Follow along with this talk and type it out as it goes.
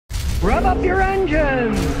Rev up your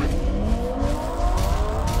engines!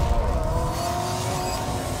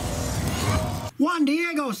 Juan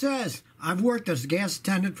Diego says, I've worked as a gas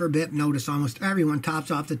attendant for a bit and noticed almost everyone tops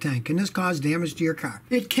off the tank. Can this cause damage to your car?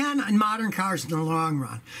 It can in modern cars in the long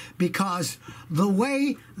run, because the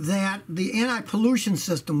way that the anti-pollution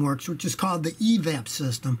system works, which is called the EVAP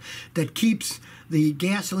system, that keeps the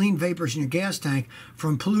gasoline vapors in your gas tank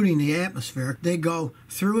from polluting the atmosphere, they go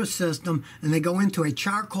through a system and they go into a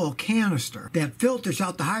charcoal canister that filters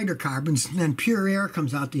out the hydrocarbons, and then pure air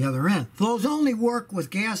comes out the other end. Those only work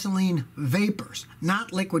with gasoline vapors,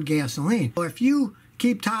 not liquid gasoline. So if you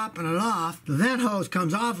keep topping it off, the vent hose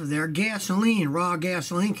comes off of there, gasoline, raw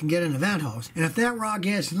gasoline can get in the vent hose. And if that raw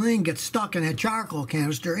gasoline gets stuck in that charcoal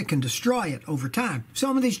canister, it can destroy it over time.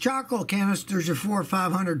 Some of these charcoal canisters are $400 or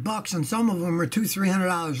 $500, and some of them are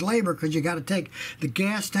 $200-300 labor, because you got to take the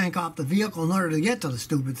gas tank off the vehicle in order to get to the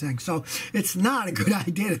stupid thing. So it's not a good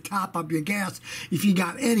idea to top up your gas if you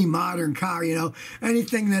got any modern car, you know.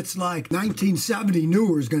 Anything that's like 1970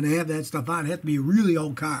 newer is going to have that stuff on. It has to be a really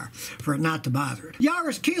old car for it not to bother it.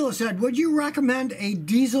 Yaris Keela said, would you recommend a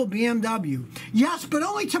diesel BMW? Yes, but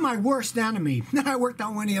only to my worst enemy. I worked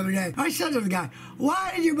on one the other day. I said to the guy,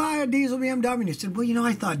 why did you buy a diesel BMW? And he said, well, you know,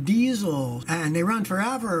 I thought diesel, and they run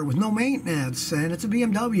forever with no maintenance, and it's a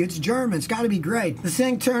BMW, it's German, it's got to be great. The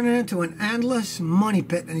thing turned into an endless money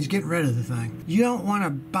pit, and he's getting rid of the thing. You don't want to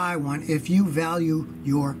buy one if you value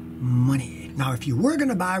your money. Now, if you were going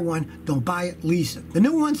to buy one, don't buy it, lease it. The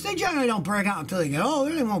new ones, they generally don't break out until they get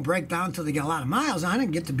older. They won't break down until they get a lot of miles on it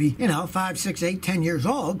and get to be, you know, 5, 6, 8, 10 years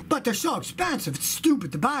old. But they're so expensive, it's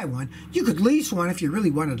stupid to buy one. You could lease one if you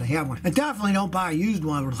really wanted to have one. And definitely don't buy a used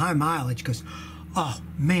one with high mileage, because, oh,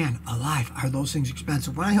 man alive, are those things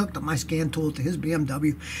expensive. When I hooked up my scan tool to his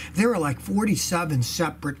BMW, there were like 47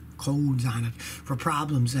 separate codes on it for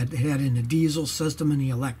problems that it had in the diesel system and the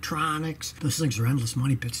electronics. Those things are endless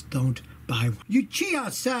money pits. Don't buy one.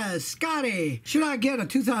 Yuchia says, Scotty, should I get a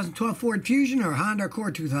 2012 Ford Fusion or a Honda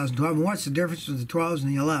Accord 2012? And what's the difference with the 12s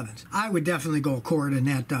and the 11s? I would definitely go Accord in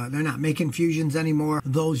that they're not making Fusions anymore.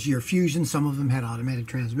 Those year Fusions, some of them had automatic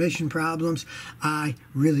transmission problems. I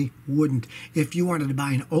really wouldn't. If you wanted to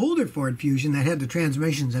buy an older Ford Fusion that had the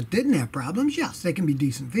transmissions that didn't have problems, yes, they can be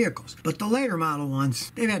decent vehicles. But the later model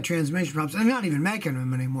ones, they've had transmission problems. They're not even making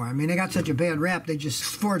them anymore. I mean, they got such a bad rap,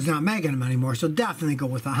 Ford's not making them anymore. So definitely go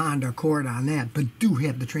with a Honda Accord on that, but do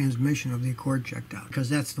have the transmission of the Accord checked out, because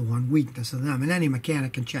that's the one weakness of them. And any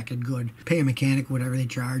mechanic can check it good. Pay a mechanic whatever they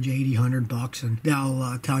charge, $80-100, and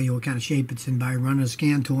they'll tell you what kind of shape it's in by running a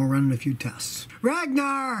scan tool and running a few tests.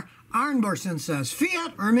 Ragnar Arnborson says,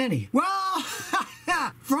 Fiat or Mini? Well,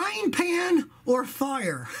 frying pan or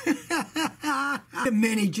fire? The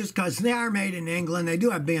Mini, just because they are made in England. They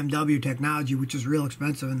do have BMW technology, which is real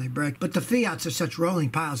expensive and they break. But the Fiats are such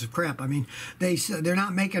rolling piles of crap. I mean, they're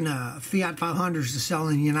not making Fiat 500s to sell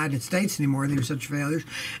in the United States anymore. They're such failures.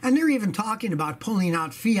 And they're even talking about pulling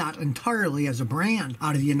out Fiat entirely as a brand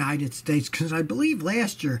out of the United States, because I believe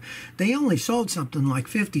last year they only sold something like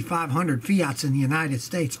 5,500 Fiats in the United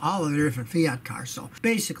States, all of their different Fiat cars. So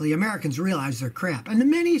basically, Americans realize they're crap. And the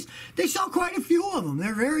Minis, they sell quite a few of them.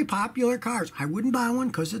 They're very popular cars. I wouldn't buy one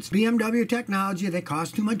because it's BMW technology. They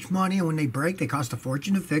cost too much money, and when they break, they cost a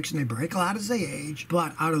fortune to fix, and they break a lot as they age.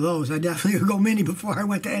 But out of those, I definitely would go Mini before I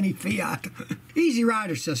went to any Fiat. Easy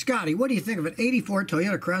Rider says, Scotty, what do you think of an 84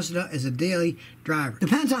 Toyota Cressida as a daily driver?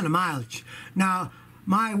 Depends on the mileage. Now,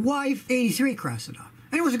 my wife, 83 Cressida,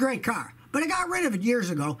 and it was a great car. But I got rid of it years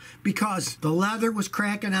ago because the leather was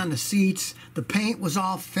cracking on the seats, the paint was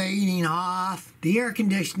all fading off, the air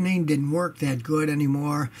conditioning didn't work that good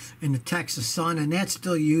anymore in the Texas sun, and that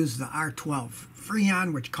still used the R12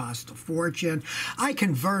 Freon, which cost a fortune. I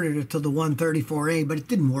converted it to the 134A, but it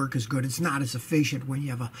didn't work as good. It's not as efficient when you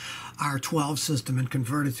have a R12 system and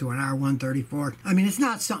convert it to an R134. I mean, it's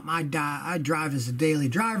not something I drive as a daily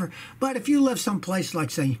driver, but if you live someplace like,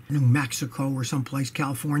 say, New Mexico or someplace,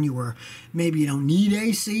 California, where maybe you don't need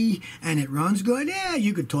AC and it runs good, yeah,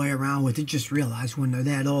 you could toy around with it. Just realize when they're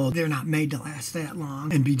that old, they're not made to last that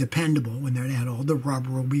long and be dependable when they're that old. The rubber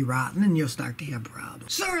will be rotten and you'll start to have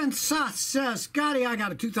problems. Surin Sath says, Scotty, I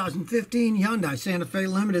got a 2015 Hyundai Santa Fe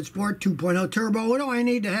Limited Sport 2.0 Turbo. What do I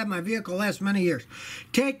need to have my vehicle last many years?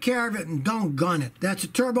 Take care of it and don't gun it. That's a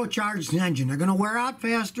turbocharged engine. They're going to wear out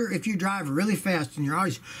faster if you drive really fast and you're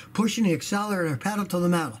always pushing the accelerator pedal to the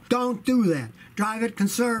metal. Don't do that. drive it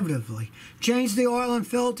conservatively. Change the oil and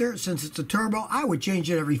filter. Since it's a turbo, I would change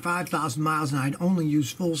it every 5,000 miles, and I'd only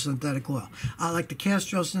use full synthetic oil. I like the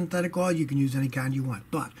Castro synthetic oil. You can use any kind you want,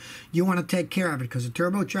 but you want to take care of it because a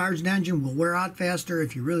turbocharged engine will wear out faster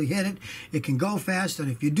if you really hit it. It can go fast, and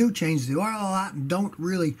if you do change the oil a lot and don't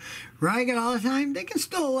really rag it all the time, they can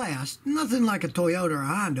still last. Nothing like a Toyota or a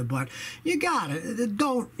Honda, but you got it.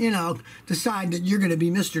 Don't, decide that you're going to be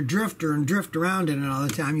Mr. Drifter and drift around in it all the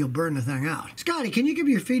time. You'll burn the thing out. Scotty, can you give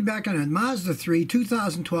me your feedback on a Mazda 3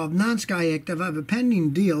 2012 non-Sky Active? I have a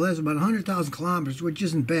pending deal. It has about 100,000 kilometers, which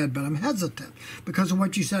isn't bad, but I'm hesitant because of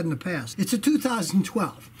what you said in the past. It's a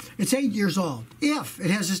 2012. It's 8 years old. If it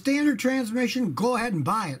has a standard transmission, go ahead and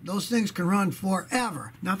buy it. Those things can run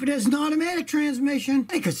forever. Now, if it has an automatic transmission,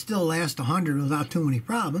 it could still last 100 without too many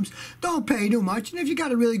problems. Don't pay too much, and if you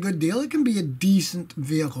got a really good deal, it can be a decent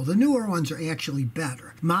vehicle. The newer ones are actually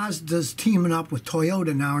better. Mazda's teaming up with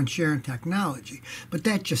Toyota now and sharing technology, but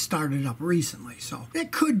that just started up recently, so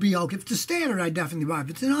it could be okay. If it's a standard, I'd definitely buy it. If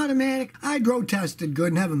it's an automatic, I'd road test it good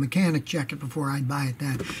and have a mechanic check it before I'd buy it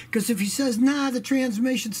then. Because if he says, nah, the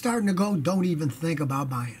transmission's starting to go, don't even think about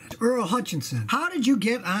buying it. Earl Hutchinson, how did you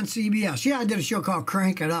get on CBS? Yeah, I did a show called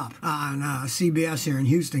Crank It Up on CBS here in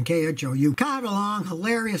Houston, KHOU. Kind of a long,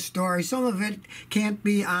 hilarious story. Some of it can't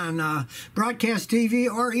be on broadcast TV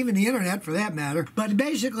or even the internet for that matter. But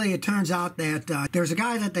basically, it turns out that there's a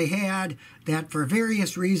guy that they had that for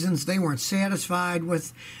various reasons they weren't satisfied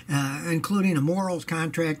with, including a morals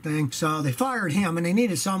contract thing. So they fired him and they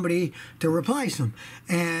needed somebody to replace him.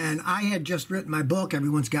 And I had just written my book,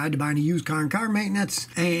 Everyone's Guide to Buying a Used Car and Car Maintenance.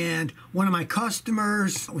 And one of my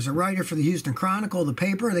customers was a writer for the Houston Chronicle, the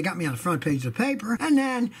paper. They got me on the front page of the paper. And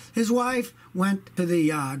then his wife went to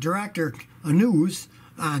the director of news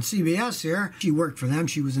on CBS here. She worked for them.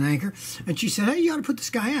 She was an anchor. And she said, hey, you ought to put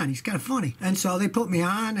this guy on. He's kind of funny. And so they put me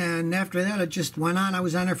on. And after that, it just went on. I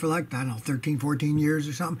was on there for like, I don't know, 13, 14 years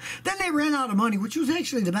or something. Then they ran out of money, which was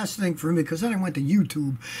actually the best thing for me because then I went to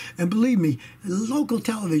YouTube. And believe me, local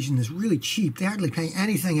television is really cheap. They hardly pay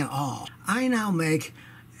anything at all. I now make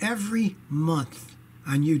every month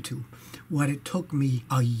on YouTube what it took me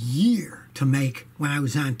a year to make when I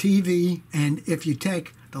was on TV. And if you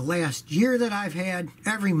take the last year that I've had,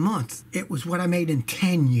 every month, it was what I made in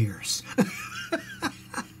 10 years.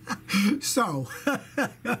 So,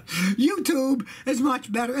 YouTube is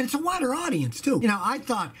much better, and it's a wider audience, too. I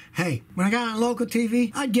thought, hey, when I got on local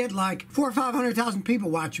TV, I'd get like 400,000 or 500,000 people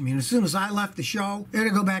watching me, and as soon as I left the show,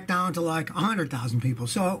 it'd go back down to like 100,000 people.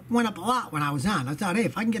 So it went up a lot when I was on. I thought, hey,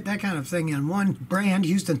 if I can get that kind of thing in one brand,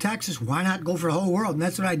 Houston, Texas, why not go for the whole world? And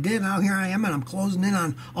that's what I did. Now here I am, and I'm closing in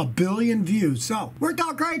on 1 billion views. So, worked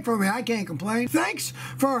out great for me. I can't complain. Thanks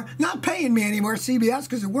for not paying me anymore, CBS,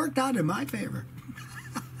 because it worked out in my favor.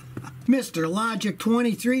 Mr. Logic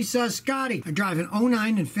 23 says, Scotty, I drive an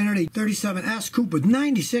 09 Infiniti 37S Coupe with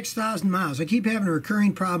 96,000 miles. I keep having a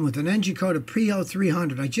recurring problem with an engine code of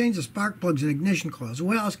PO300. I changed the spark plugs and ignition coils.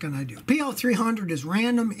 What else can I do? PO300 is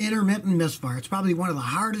random intermittent misfire. It's probably one of the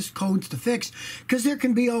hardest codes to fix because there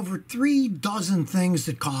can be over 3 dozen things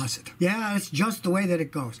that cause it. Yeah, it's just the way that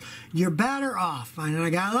it goes. You're better off finding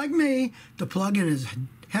a guy like me to plug in his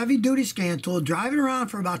heavy-duty scan tool, drive it around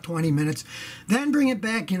for about 20 minutes, then bring it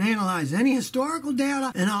back and analyze any historical data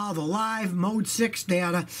and all the live Mode 6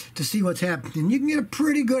 data to see what's happening. You can get a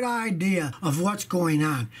pretty good idea of what's going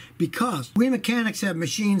on because we mechanics have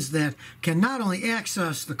machines that can not only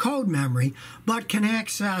access the code memory, but can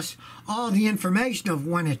access all the information of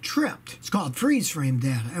when it tripped. It's called freeze frame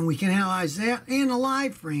data, and we can analyze that and the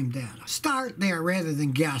live frame data. Start there rather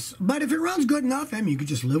than guess. But if it runs good enough, you can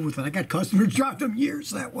just live with it. I got customers drive them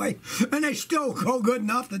years that way, and they still go good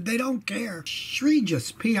enough that they don't care.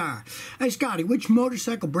 Regis PR. Hey, Scotty, which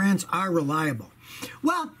motorcycle brands are reliable?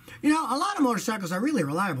 Well, a lot of motorcycles are really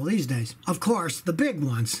reliable these days. Of course, the big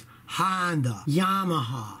ones. Honda,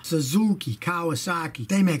 Yamaha, Suzuki, Kawasaki.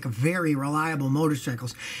 They make very reliable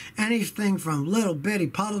motorcycles. Anything from little bitty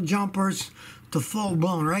puddle jumpers to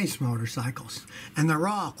full-blown race motorcycles. And they're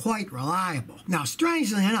all quite reliable. Now,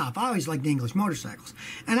 strangely enough, I always liked English motorcycles.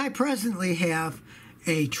 And I presently have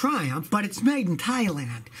a Triumph, but it's made in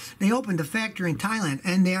Thailand. They opened a factory in Thailand,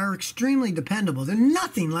 and they are extremely dependable. They're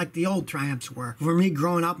nothing like the old Triumphs were. For me,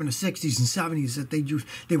 growing up in the 60s and 70s, that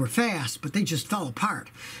they were fast, but they just fell apart.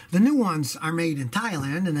 The new ones are made in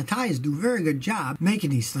Thailand, and the Thais do a very good job making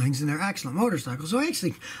these things, and they're excellent motorcycles. So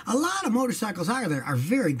actually, a lot of motorcycles out there are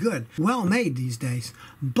very good, well made these days,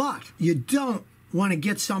 but you don't want to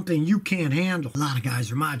get something you can't handle. A lot of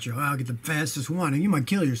guys are macho. I'll get the fastest one. And you might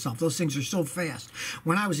kill yourself. Those things are so fast.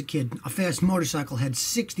 When I was a kid, a fast motorcycle had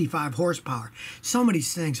 65 horsepower. Some of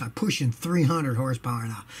these things are pushing 300 horsepower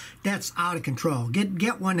now. That's out of control.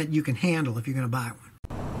 Get one that you can handle if you're going to buy one.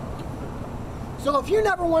 So if you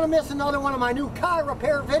never want to miss another one of my new car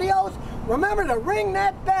repair videos, remember to ring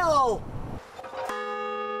that bell.